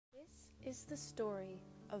is the story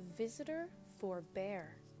of Visitor for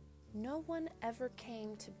Bear. No one ever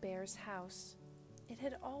came to Bear's house. It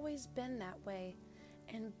had always been that way,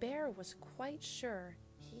 and Bear was quite sure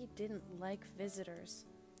he didn't like visitors.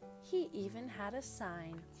 He even had a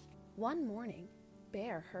sign. One morning,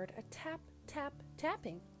 Bear heard a tap, tap,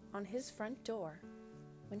 tapping on his front door.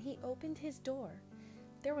 When he opened his door,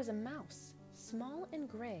 there was a mouse, small and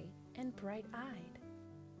gray and bright-eyed.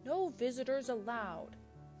 "No visitors allowed,"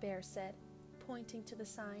 Bear said, pointing to the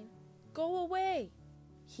sign. "Go away!"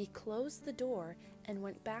 He closed the door and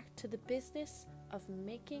went back to the business of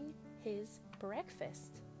making his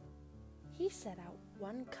breakfast. He set out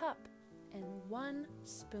 1 cup and 1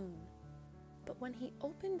 spoon. But when he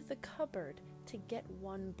opened the cupboard to get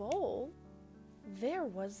 1 bowl, there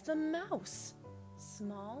was the mouse,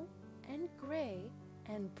 small and gray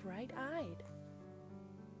and bright-eyed.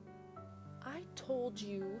 "I told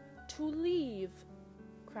you to leave,"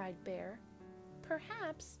 cried Bear.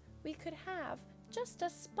 "Perhaps we could have just a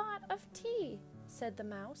spot of tea," said the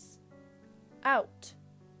mouse. "Out!"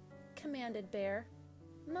 commanded Bear.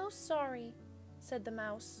 "Most sorry," said the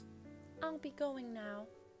mouse. "I'll be going now."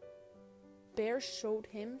 Bear showed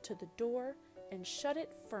him to the door and shut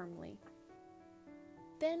it firmly.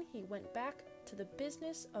 Then he went back to the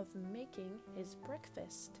business of making his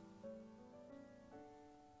breakfast.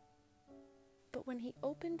 But when he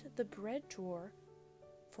opened the bread drawer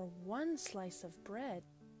for 1 slice of bread,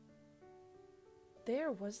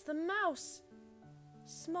 there was the mouse,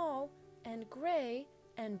 small and gray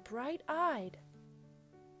and bright-eyed.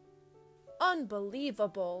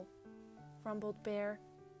 "Unbelievable!" grumbled Bear.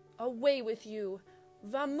 "Away with you!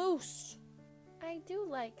 Vamoose!" "I do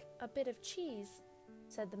like a bit of cheese,"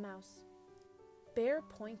 said the mouse. Bear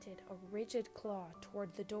pointed a rigid claw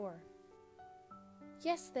toward the door.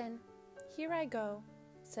 "Yes, then, here I go,"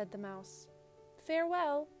 said the mouse.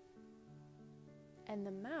 "Farewell!" And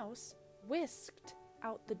the mouse whisked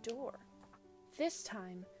out the door. This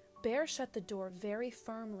time, Bear shut the door very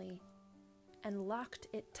firmly and locked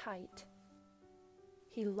it tight.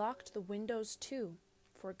 He locked the windows too,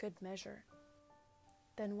 for good measure.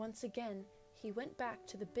 Then once again, he went back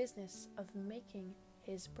to the business of making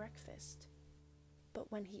his breakfast.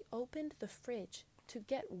 But when he opened the fridge to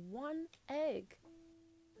get 1 egg,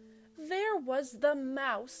 there was the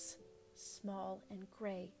mouse, small and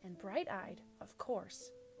gray and bright-eyed, of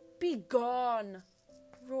course. "Begone!"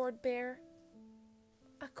 roared Bear.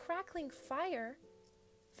 "A crackling fire,"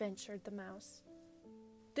 ventured the mouse.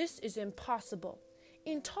 "This is impossible,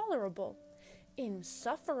 intolerable,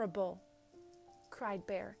 insufferable," cried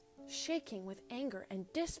Bear, shaking with anger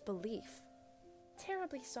and disbelief.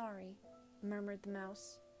 "Terribly sorry," murmured the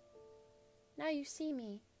mouse. "Now you see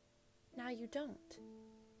me, now you don't.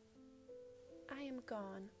 I am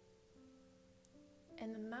gone."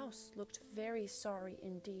 And the mouse looked very sorry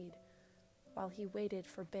indeed, while he waited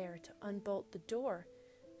for Bear to unbolt the door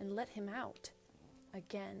and let him out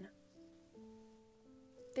again.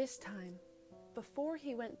 This time, before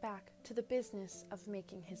he went back to the business of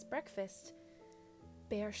making his breakfast,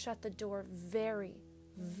 Bear shut the door very,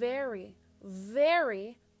 very,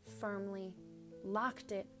 very firmly,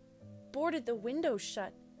 locked it, boarded the windows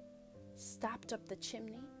shut, stopped up the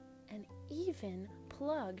chimney, and even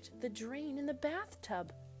plugged the drain in the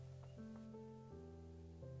bathtub.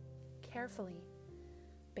 Carefully,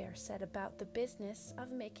 Bear set about the business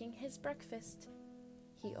of making his breakfast.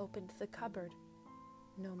 He opened the cupboard.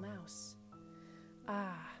 No mouse.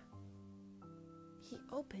 Ah! He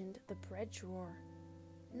opened the bread drawer.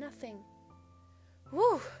 Nothing.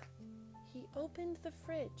 Whew! He opened the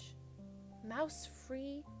fridge.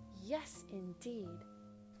 Mouse-free, yes indeed.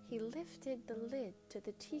 He lifted the lid to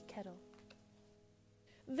the tea kettle.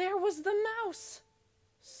 There was the mouse!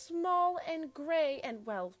 Small and gray and,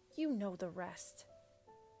 well, you know the rest.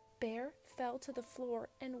 Bear fell to the floor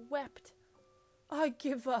and wept. "I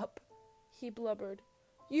give up," he blubbered.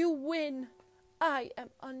 "You win. I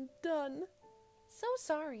am undone." "So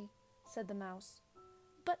sorry," said the mouse.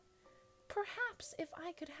 "But perhaps if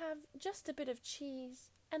I could have just a bit of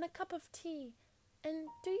cheese and a cup of tea, and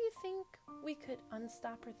do you think we could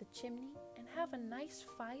unstopper the chimney and have a nice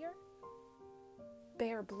fire?"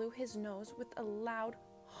 Bear blew his nose with a loud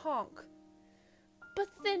honk. "But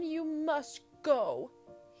then you must go,"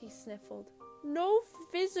 he sniffled. "No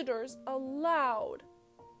visitors allowed."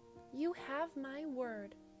 "You have my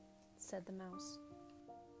word," said the mouse.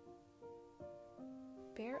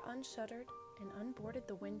 Bear unshuttered and unboarded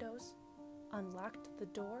the windows, unlocked the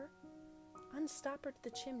door, unstoppered the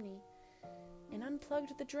chimney, and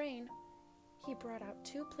unplugged the drain. He brought out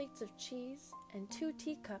 2 plates of cheese and 2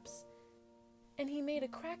 teacups, and he made a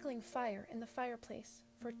crackling fire in the fireplace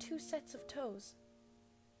for 2 sets of toes.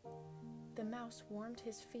 The mouse warmed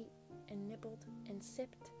his feet and nibbled and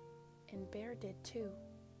sipped, and Bear did too.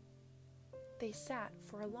 They sat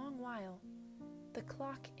for a long while. The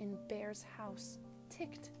clock in Bear's house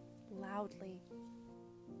ticked loudly.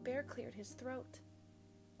 Bear cleared his throat.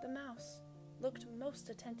 The mouse looked most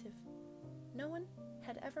attentive. No one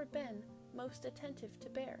had ever been most attentive to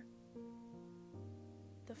Bear.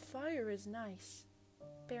 "The fire is nice,"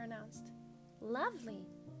 Bear announced. "Lovely,"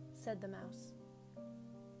 said the mouse.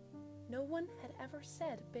 No one had ever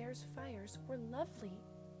said Bear's fires were lovely.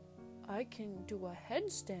 "I can do a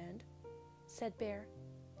headstand," said Bear.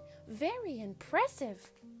 "Very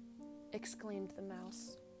impressive," exclaimed the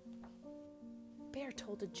mouse. Bear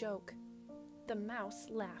told a joke. The mouse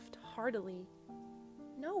laughed heartily.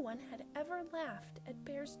 No one had ever laughed at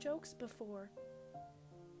Bear's jokes before.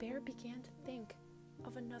 Bear began to think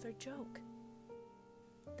of another joke.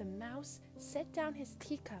 The mouse set down his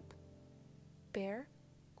teacup. Bear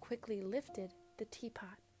quickly lifted the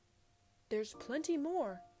teapot. "There's plenty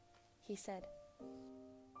more," he said.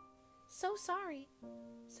 "So sorry,"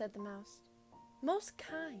 said the mouse. "Most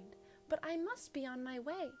kind, but I must be on my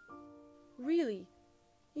way." "Really,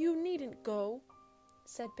 you needn't go,"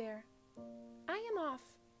 said Bear. "I am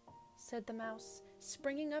off," said the mouse,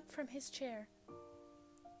 springing up from his chair.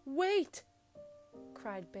 "Wait!"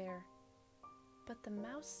 cried Bear. But the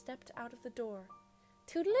mouse stepped out of the door.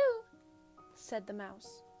 "Toodaloo," said the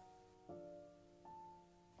mouse.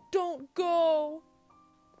 "Don't go!"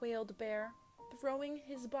 wailed Bear, throwing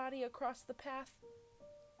his body across the path.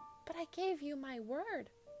 "But I gave you my word,"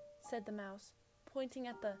 said the mouse, pointing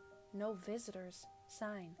at the "No Visitors"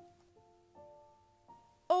 sign.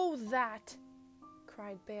 "Oh, that!"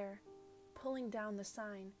 cried Bear, pulling down the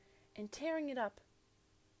sign and tearing it up.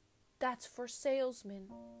 "That's for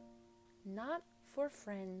salesmen, not for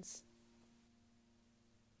friends."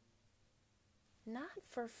 "Not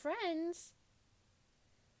for friends?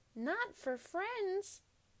 Not for friends?"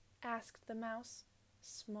 asked the mouse,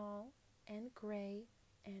 small and gray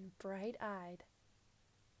and bright-eyed.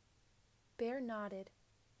 Bear nodded.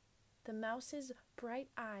 The mouse's bright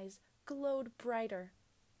eyes glowed brighter.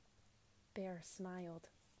 Bear smiled.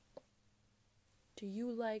 "Do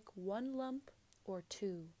you like 1 lump or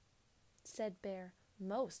 2? said Bear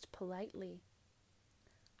most politely.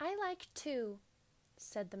 "I like 2,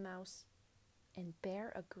 said the mouse, and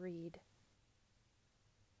Bear agreed.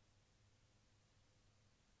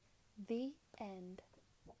 The end.